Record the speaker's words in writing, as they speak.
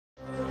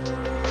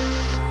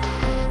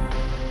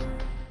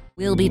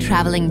We'll be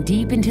traveling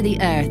deep into the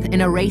Earth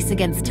in a race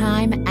against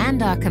time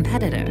and our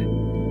competitor.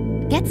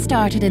 Get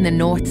started in the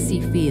North Sea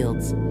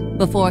fields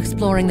before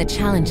exploring the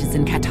challenges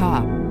in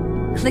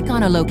Qatar. Click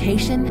on a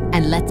location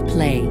and let's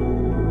play.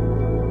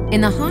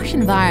 In the harsh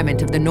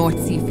environment of the North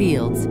Sea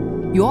fields,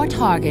 your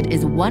target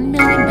is 1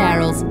 million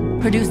barrels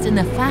produced in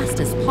the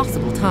fastest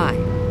possible time.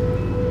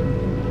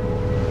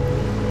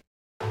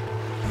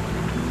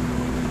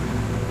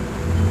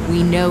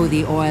 We know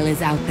the oil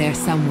is out there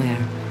somewhere,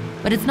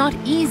 but it's not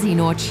easy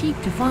nor cheap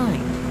to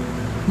find.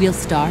 We'll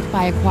start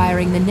by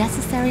acquiring the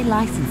necessary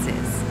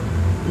licenses.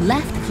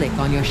 Left-click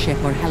on your ship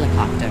or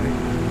helicopter,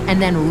 and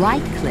then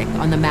right-click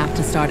on the map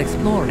to start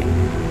exploring.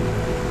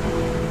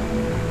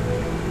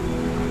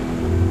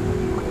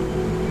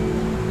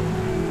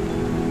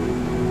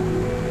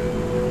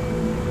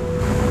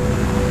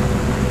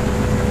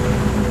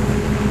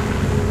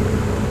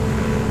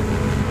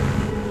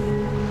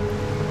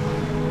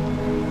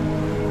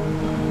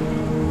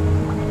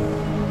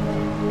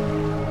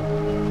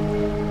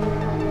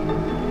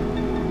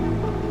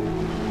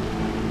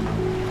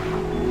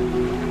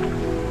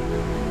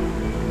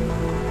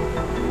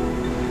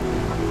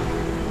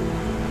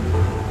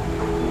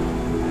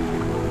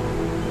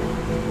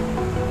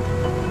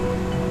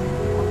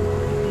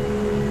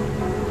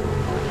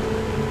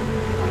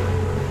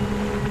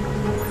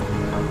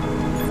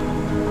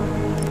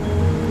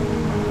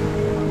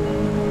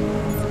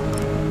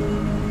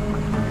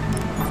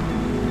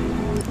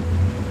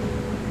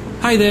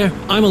 Hi there,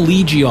 I'm a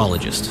lead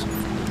geologist.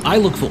 I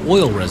look for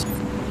oil reservoirs.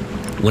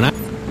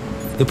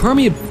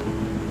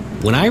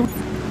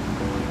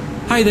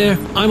 Hi there,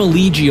 I'm a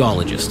lead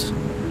geologist.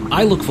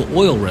 I look for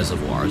oil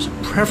reservoirs,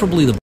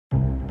 preferably the...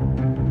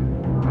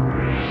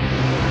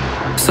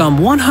 Some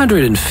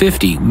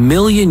 150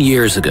 million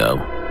years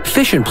ago,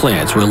 fish and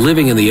plants were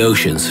living in the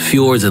oceans,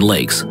 fjords, and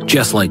lakes,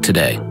 just like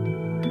today.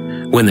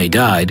 When they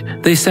died,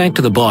 they sank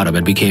to the bottom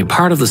and became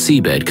part of the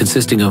seabed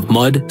consisting of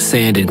mud,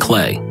 sand, and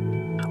clay.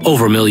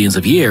 Over millions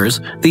of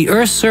years, the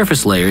Earth's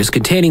surface layers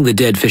containing the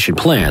dead fish and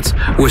plants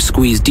were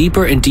squeezed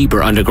deeper and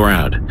deeper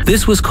underground.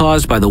 This was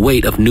caused by the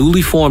weight of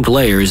newly formed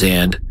layers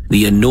and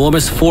the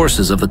enormous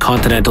forces of the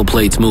continental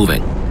plates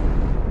moving.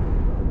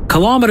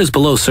 Kilometers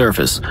below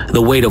surface,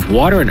 the weight of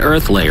water and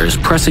earth layers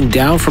pressing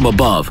down from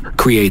above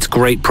creates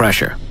great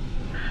pressure.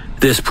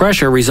 This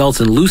pressure results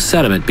in loose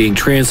sediment being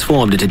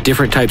transformed into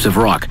different types of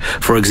rock,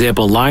 for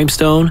example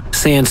limestone,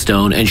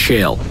 sandstone, and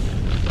shale.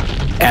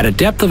 At a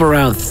depth of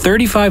around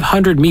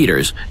 3,500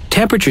 meters,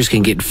 temperatures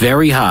can get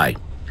very high.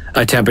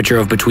 A temperature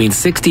of between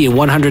 60 and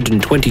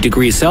 120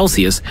 degrees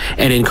Celsius,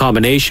 and in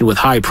combination with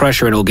high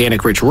pressure and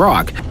organic-rich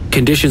rock,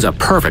 conditions are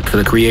perfect for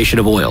the creation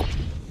of oil.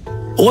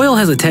 Oil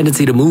has a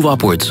tendency to move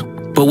upwards,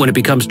 but when it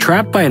becomes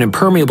trapped by an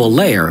impermeable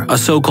layer, a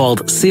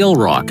so-called seal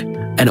rock,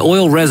 an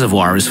oil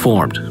reservoir is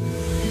formed.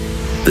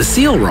 The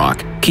seal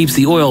rock keeps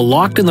the oil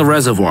locked in the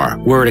reservoir,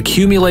 where it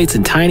accumulates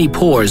in tiny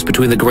pores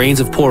between the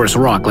grains of porous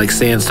rock like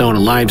sandstone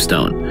and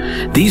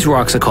limestone. These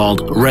rocks are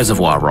called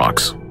reservoir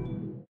rocks.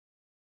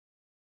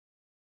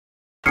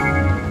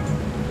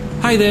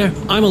 Hi there,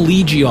 I'm a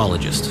lead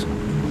geologist.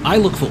 I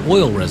look for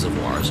oil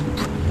reservoirs.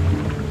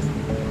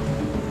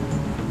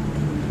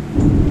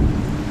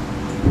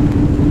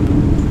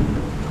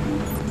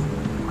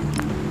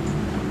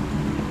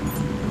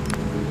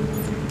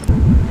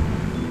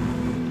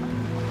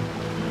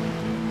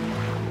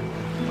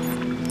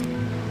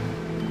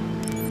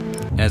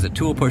 As a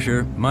tool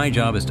pusher, my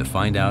job is to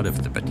find out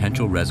if the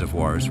potential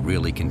reservoirs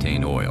really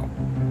contain oil.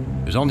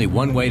 There's only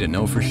one way to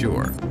know for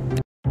sure.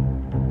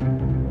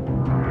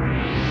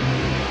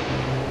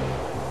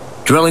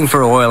 Drilling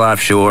for oil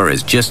offshore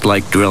is just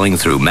like drilling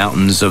through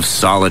mountains of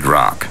solid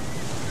rock.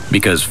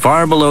 Because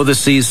far below the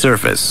sea's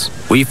surface,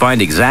 we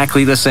find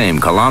exactly the same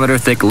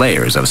kilometer-thick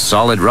layers of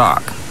solid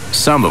rock,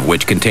 some of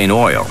which contain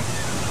oil.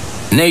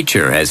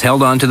 Nature has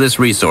held on to this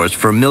resource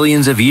for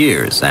millions of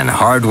years, and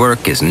hard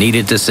work is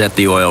needed to set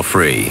the oil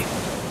free.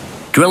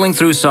 Drilling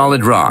through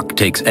solid rock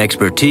takes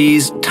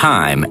expertise,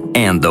 time,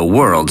 and the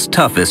world's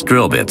toughest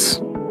drill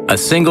bits. A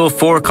single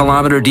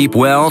 4-kilometer deep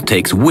well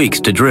takes weeks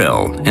to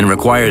drill and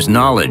requires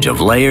knowledge of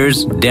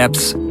layers,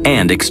 depths,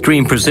 and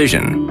extreme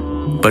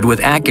precision. But with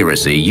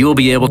accuracy, you'll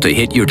be able to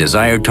hit your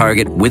desired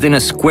target within a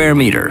square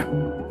meter.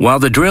 While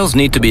the drills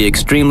need to be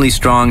extremely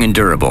strong and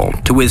durable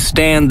to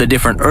withstand the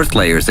different earth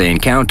layers they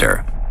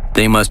encounter,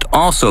 they must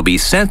also be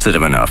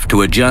sensitive enough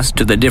to adjust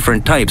to the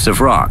different types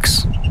of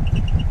rocks.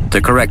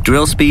 The correct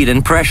drill speed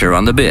and pressure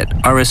on the bit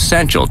are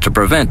essential to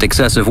prevent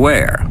excessive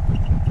wear.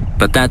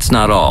 But that's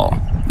not all.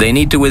 They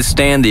need to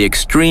withstand the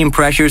extreme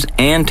pressures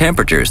and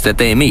temperatures that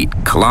they meet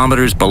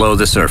kilometers below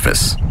the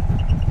surface.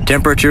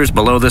 Temperatures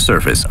below the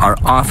surface are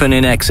often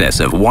in excess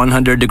of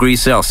 100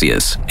 degrees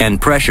Celsius and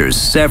pressures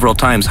several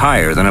times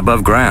higher than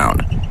above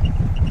ground.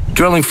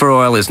 Drilling for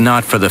oil is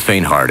not for the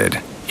faint-hearted.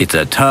 It's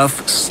a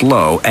tough,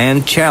 slow,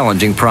 and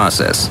challenging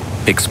process,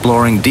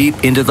 exploring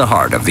deep into the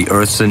heart of the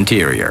Earth's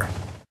interior.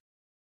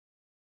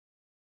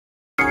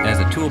 As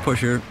a tool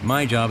pusher,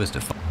 my job is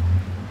to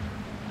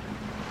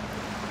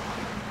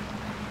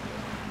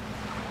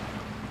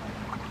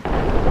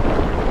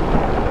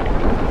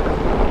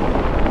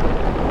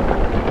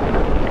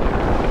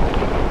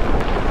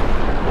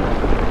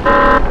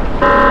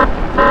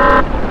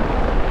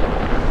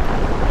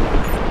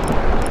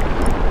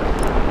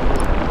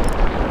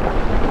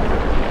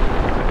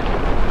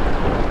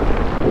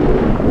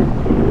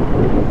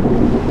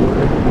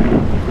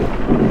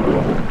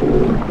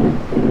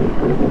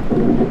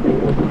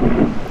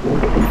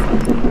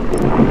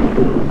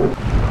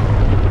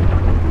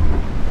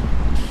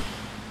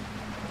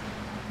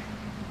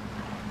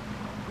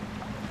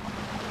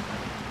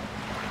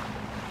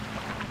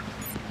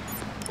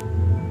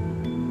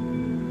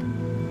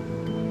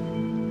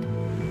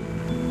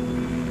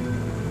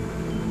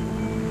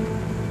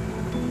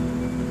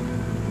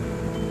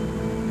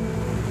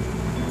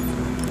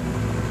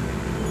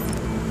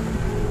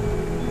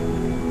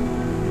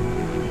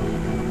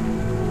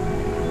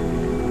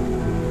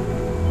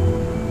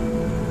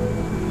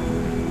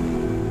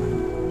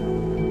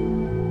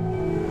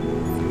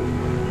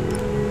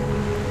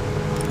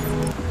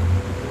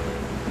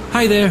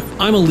Hi there,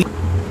 I'm a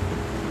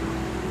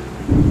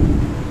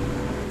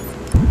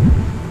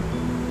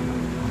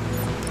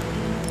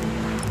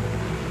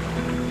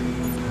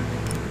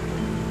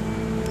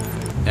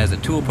As a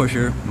tool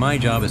pusher, my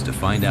job is to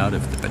find out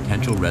if the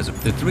potential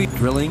reservoir. The three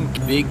drilling,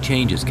 big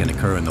changes can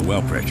occur in the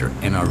well pressure,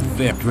 and our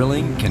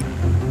drilling can.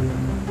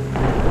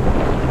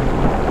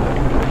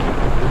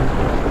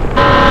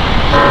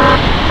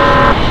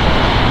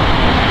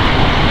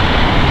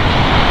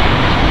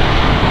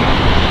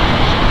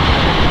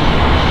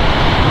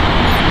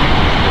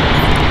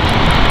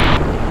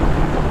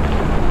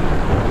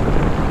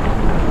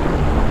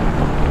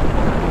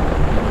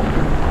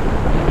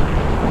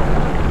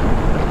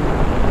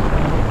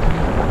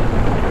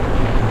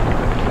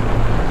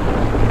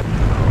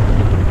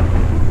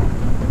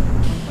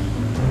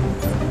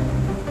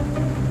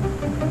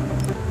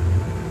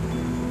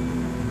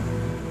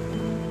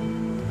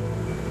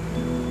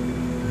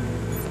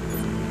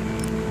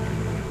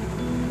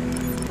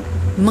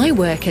 My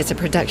work as a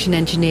production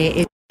engineer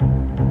is...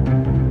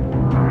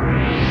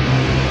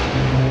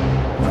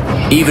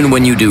 Even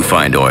when you do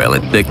find oil,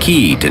 the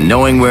key to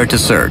knowing where to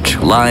search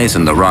lies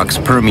in the rock's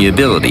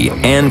permeability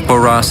and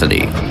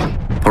porosity.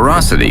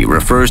 Porosity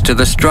refers to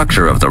the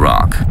structure of the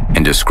rock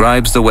and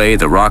describes the way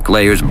the rock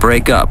layers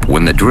break up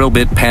when the drill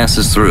bit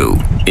passes through.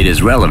 It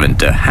is relevant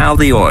to how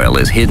the oil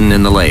is hidden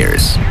in the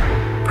layers.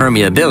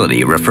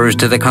 Permeability refers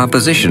to the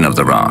composition of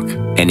the rock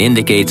and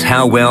indicates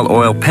how well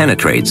oil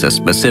penetrates a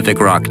specific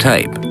rock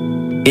type.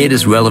 It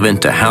is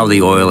relevant to how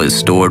the oil is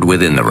stored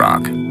within the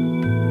rock.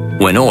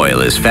 When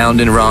oil is found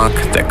in rock,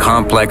 the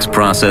complex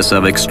process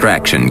of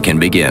extraction can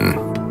begin.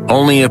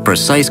 Only a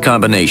precise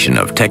combination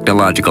of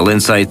technological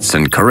insights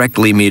and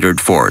correctly metered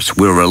force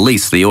will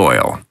release the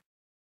oil.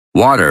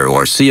 Water,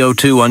 or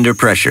CO2 under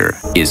pressure,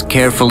 is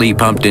carefully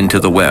pumped into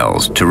the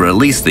wells to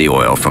release the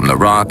oil from the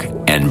rock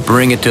and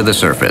bring it to the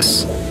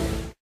surface.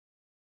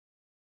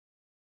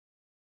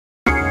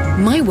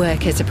 My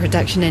work as a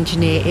production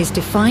engineer is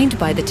defined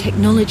by the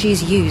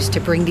technologies used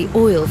to bring the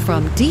oil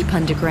from deep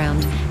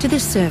underground to the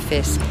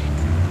surface.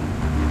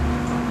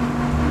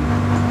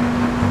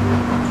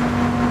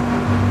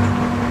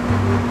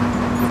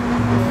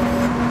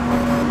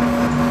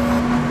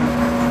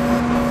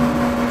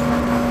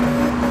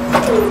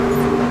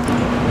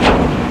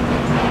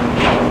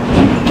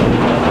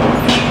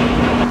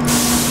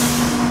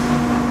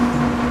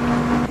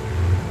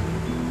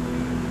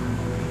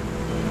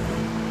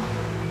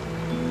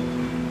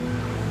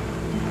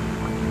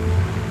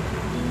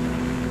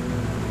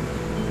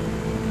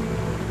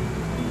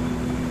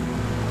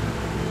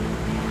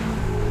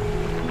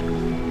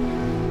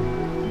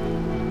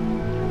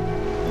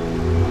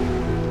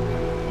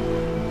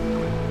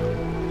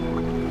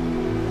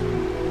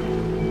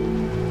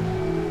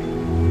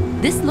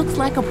 This looks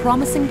like a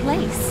promising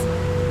place.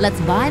 Let's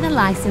buy the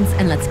license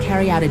and let's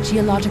carry out a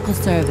geological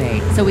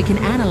survey so we can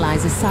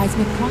analyze a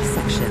seismic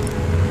cross-section.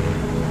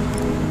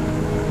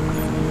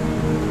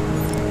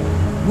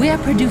 We're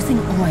producing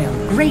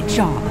oil. Great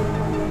job.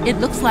 It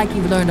looks like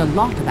you've learned a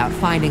lot about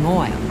finding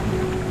oil.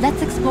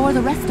 Let's explore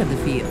the rest of the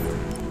field.